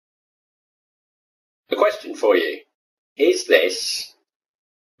A question for you. Is this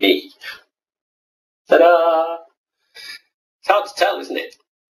me? Ta-da! It's hard to tell, isn't it?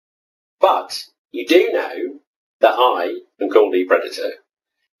 But you do know that I am called ePredator.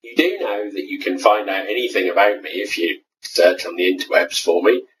 You do know that you can find out anything about me if you search on the interwebs for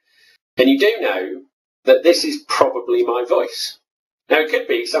me. And you do know that this is probably my voice. Now, it could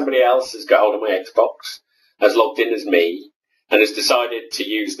be somebody else has got hold of my Xbox, has logged in as me, and has decided to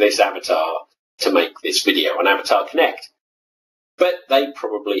use this avatar to make this video on Avatar Kinect. But they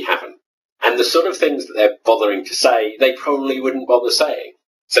probably haven't. And the sort of things that they're bothering to say, they probably wouldn't bother saying.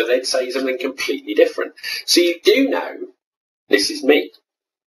 So they'd say something completely different. So you do know this is me.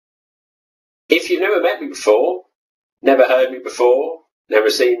 If you've never met me before, never heard me before, never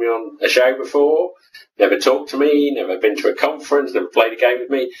seen me on a show before, never talked to me, never been to a conference, never played a game with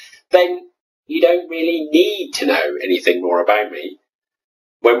me, then you don't really need to know anything more about me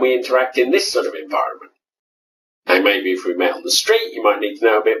when we interact in this sort of environment. Now, maybe if we met on the street, you might need to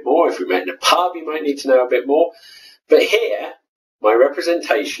know a bit more. If we met in a pub, you might need to know a bit more. But here, my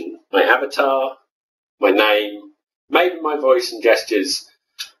representation, my avatar, my name, maybe my voice and gestures,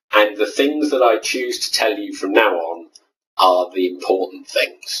 and the things that I choose to tell you from now on are the important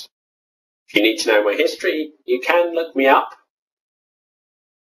things. If you need to know my history, you can look me up.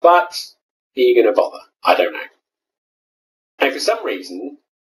 But are you going to bother? I don't know. Now, for some reason,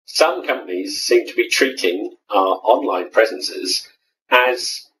 some companies seem to be treating our online presences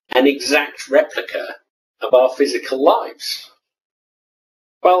as an exact replica of our physical lives.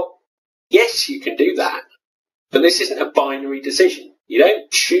 Well, yes, you can do that, but this isn't a binary decision. You don't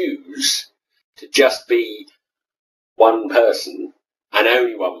choose to just be one person and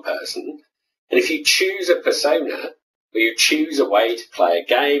only one person. And if you choose a persona, or you choose a way to play a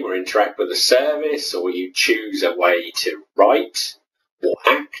game or interact with a service, or you choose a way to write or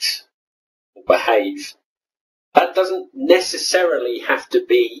act or behave, that doesn't necessarily have to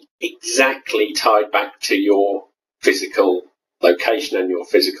be exactly tied back to your physical location and your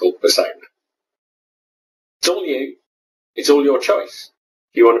physical persona. It's all you. It's all your choice.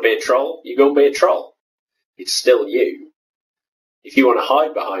 If you want to be a troll, you're going to be a troll. It's still you. If you want to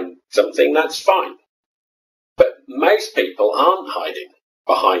hide behind something, that's fine. But most people aren't hiding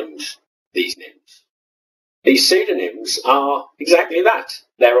behind these names. These pseudonyms are exactly that.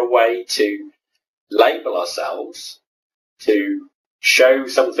 They're a way to label ourselves, to show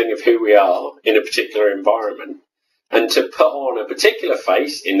something of who we are in a particular environment, and to put on a particular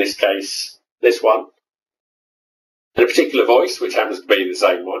face, in this case, this one, and a particular voice, which happens to be the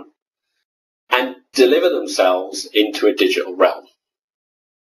same one, and deliver themselves into a digital realm.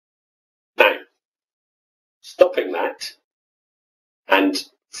 Now, stopping that and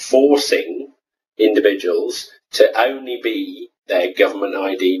forcing individuals to only be their government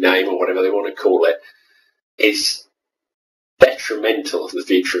ID name or whatever they want to call it is detrimental to the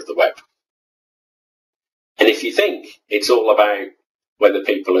future of the web. And if you think it's all about whether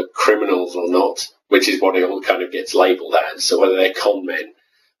people are criminals or not, which is what it all kind of gets labelled as, so whether they're con men,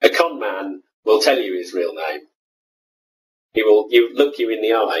 a con man will tell you his real name. He will look you in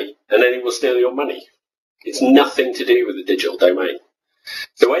the eye and then he will steal your money. It's nothing to do with the digital domain.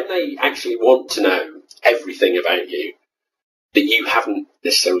 So when they actually want to know everything about you that you haven't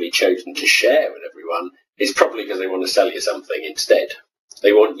necessarily chosen to share with everyone, it's probably because they want to sell you something instead.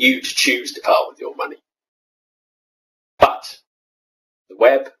 They want you to choose to part with your money. But the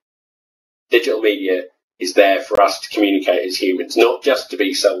web, digital media, is there for us to communicate as humans, not just to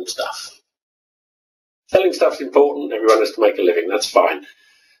be sold stuff. Selling stuff's important, everyone has to make a living, that's fine.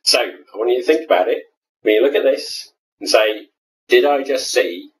 So, I want you to think about it. When you look at this and say, did I just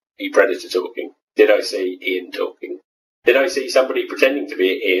see ePredator talking? Did I see Ian talking? Did I see somebody pretending to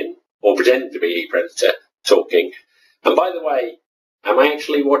be Ian or pretending to be ePredator talking? And by the way, am I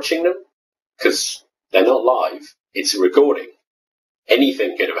actually watching them? Because they're not live, it's a recording.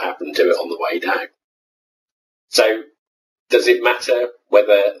 Anything could have happened to it on the way down. So, does it matter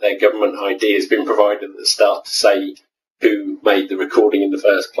whether their government ID has been provided at the start to say who made the recording in the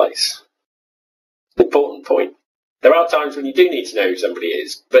first place? Important point. There are times when you do need to know who somebody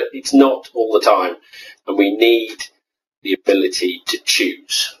is, but it's not all the time, and we need the ability to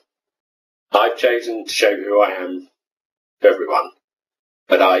choose. I've chosen to show who I am to everyone,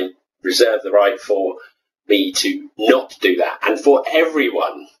 but I reserve the right for me to not do that, and for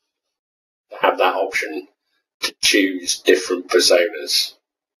everyone to have that option to choose different personas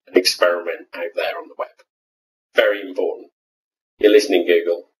and experiment out there on the web. Very important. You're listening,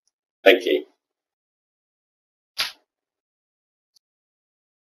 Google. Thank you.